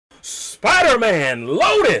Spider-Man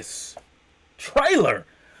Lotus trailer.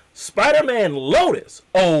 Spider-Man Lotus.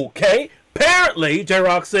 Okay. Apparently,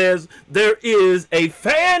 J-Rocc says there is a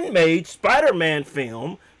fan-made Spider-Man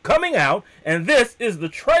film coming out, and this is the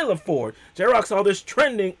trailer for it. J-Rocc saw this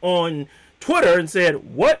trending on Twitter and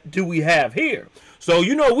said, what do we have here? So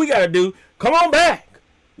you know what we gotta do. Come on back.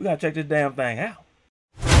 We gotta check this damn thing out.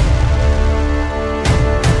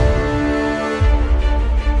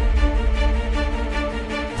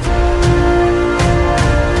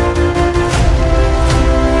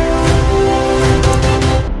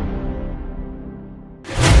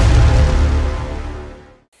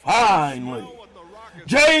 Finally,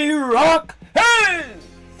 J-Rocc has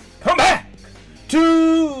come back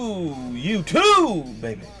to YouTube,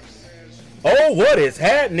 baby. Oh, what is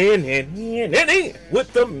happening in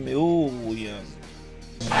with the millions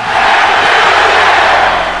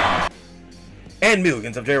and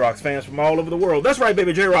millions of J-Rocc's fans from all over the world? That's right,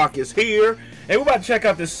 baby. J-Rocc is here, and we're about to check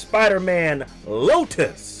out this Spider-Man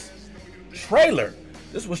Lotus trailer.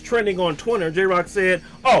 This was trending on Twitter. J-Rocc said,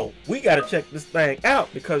 oh, we got to check this thing out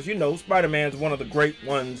because, you know, Spider-Man's one of the great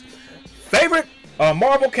ones. Favorite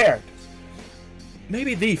Marvel characters.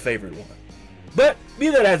 Maybe the favorite one. But be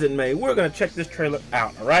that as it may, we're going to check this trailer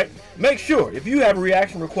out, all right? Make sure, if you have a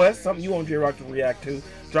reaction request, something you want J-Rocc to react to,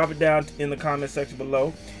 drop it down in the comment section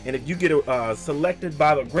below. And if you get selected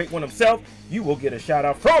by the great one himself, you will get a shout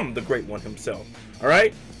out from the great one himself, all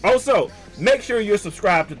right? Also, make sure you're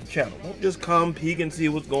subscribed to the channel. Don't just come peek and see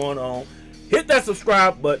what's going on. Hit that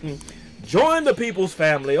subscribe button. Join the people's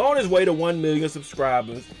family on his way to 1 million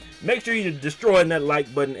subscribers. Make sure you're destroying that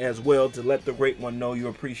like button as well to let the great one know you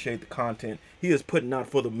appreciate the content he is putting out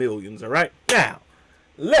for the millions, all right? Now,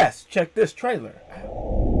 let's check this trailer out.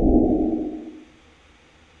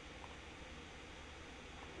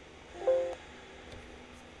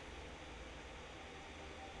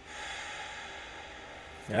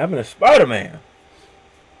 I'm a Spider-Man.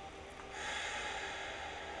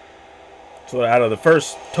 So out of the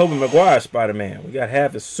first Tobey Maguire Spider-Man, we got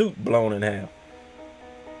half his suit blown in half.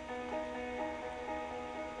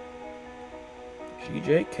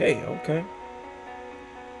 GJK, okay.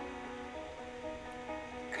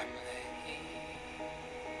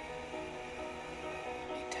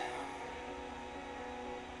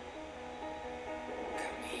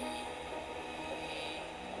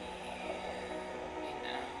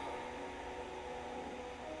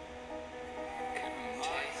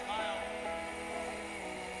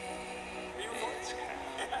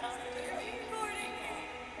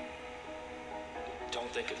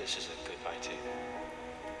 Don't think of this as a goodbye tape.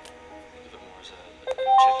 Think of it more as a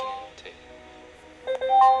checking in tape.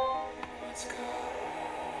 Let's go.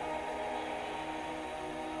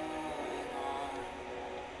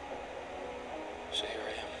 So here I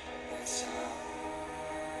am.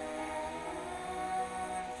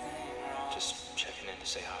 Just checking in to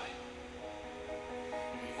say hi.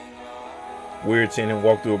 Weird seeing him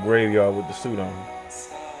walk through a graveyard with the suit on.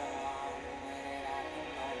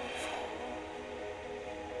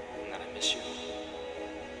 Miss you.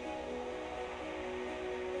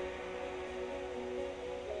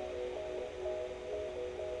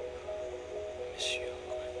 Miss you.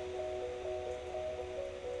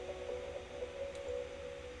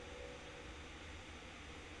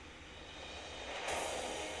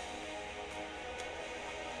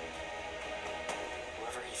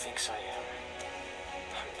 Whoever he thinks I am,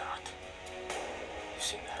 I'm not. You've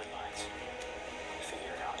seen the headlines.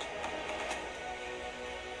 Figure it out.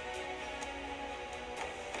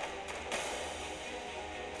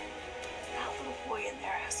 Boy in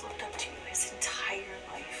there has looked up to you his entire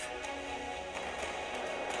life.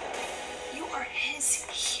 You are his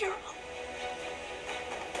hero.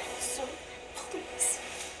 So please,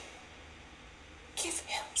 give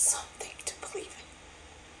him something to believe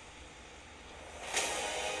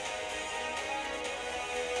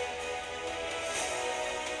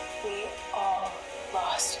in. We all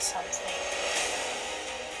lost something.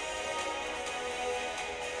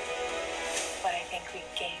 But I think we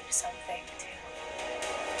gained something too.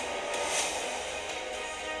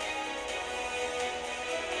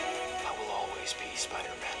 Be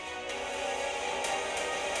Spider-Man.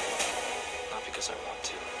 Not because I want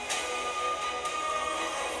to,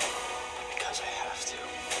 but because I have to.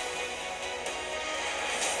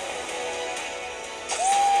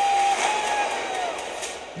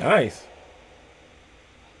 Nice.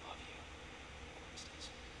 I love you, Constance.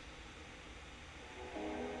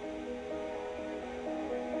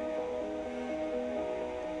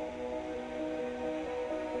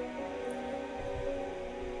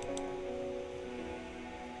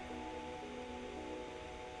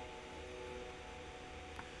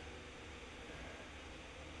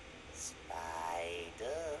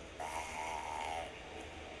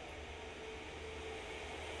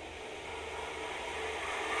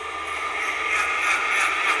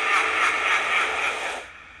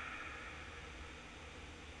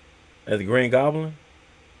 As the Green Goblin?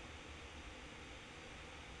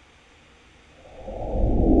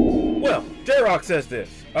 Well, J-Rocc says this.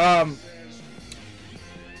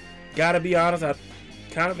 Gotta be honest, I'm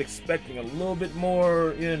kind of expecting a little bit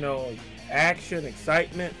more, you know, action,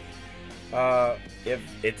 excitement. If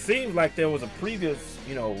it seems like there was a previous,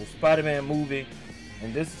 you know, Spider-Man movie,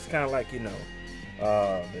 and this is kind of like, you know,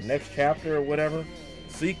 the next chapter or whatever,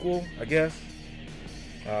 sequel, I guess.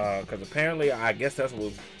 Because apparently, I guess that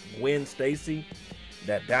was Gwen Stacy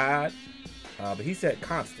that died, but he said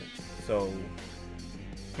Constance. So,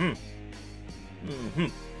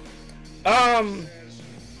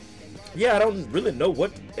 yeah, I don't really know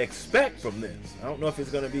what to expect from this. I don't know if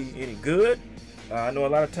it's gonna be any good. I know a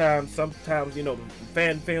lot of times, sometimes, you know,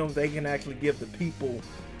 fan films, they can actually give the people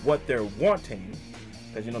what they're wanting.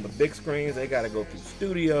 Because, you know, the big screens, they got to go through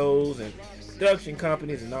studios and production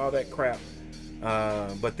companies and all that crap.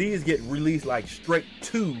 But these get released like straight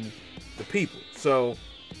to the people. So,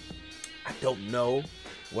 I don't know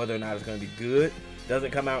whether or not it's going to be good.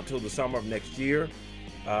 Doesn't come out until the summer of next year.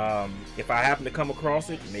 If I happen to come across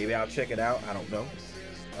it, maybe I'll check it out. I don't know.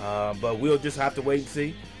 But we'll just have to wait and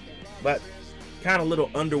see. But kind of a little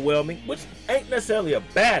underwhelming, which ain't necessarily a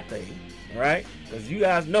bad thing, right? Because you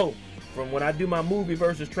guys know from when I do my movie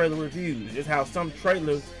versus trailer reviews, just how some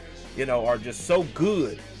trailers, you know, are just so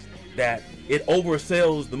good that it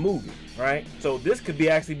oversells the movie, right? So this could be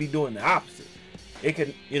actually be doing the opposite. It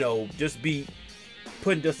can, you know, just be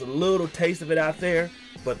putting just a little taste of it out there,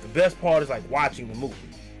 but the best part is like watching the movie.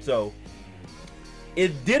 So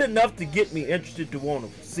it did enough to get me interested to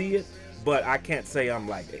want to see it, but I can't say I'm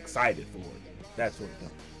like excited for it. That sort of thing.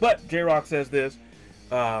 But J-Rocc says this.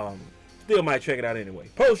 Still might check it out anyway.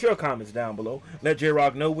 Post your comments down below. Let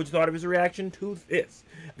J-Rocc know what you thought of his reaction to this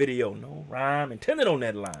video. No rhyme intended on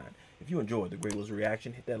that line. If you enjoyed the Great Will's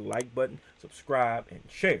reaction, hit that like button, subscribe, and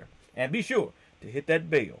share. And be sure to hit that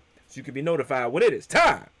bell so you can be notified when it is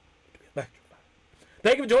time to be electrified.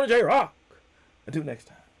 Thank you for joining J-Rocc. Until next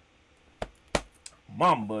time.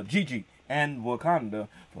 Mamba, Gigi, and Wakanda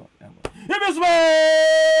forever.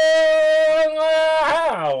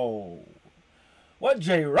 What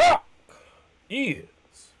J-Rocc is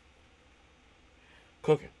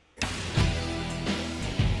cooking.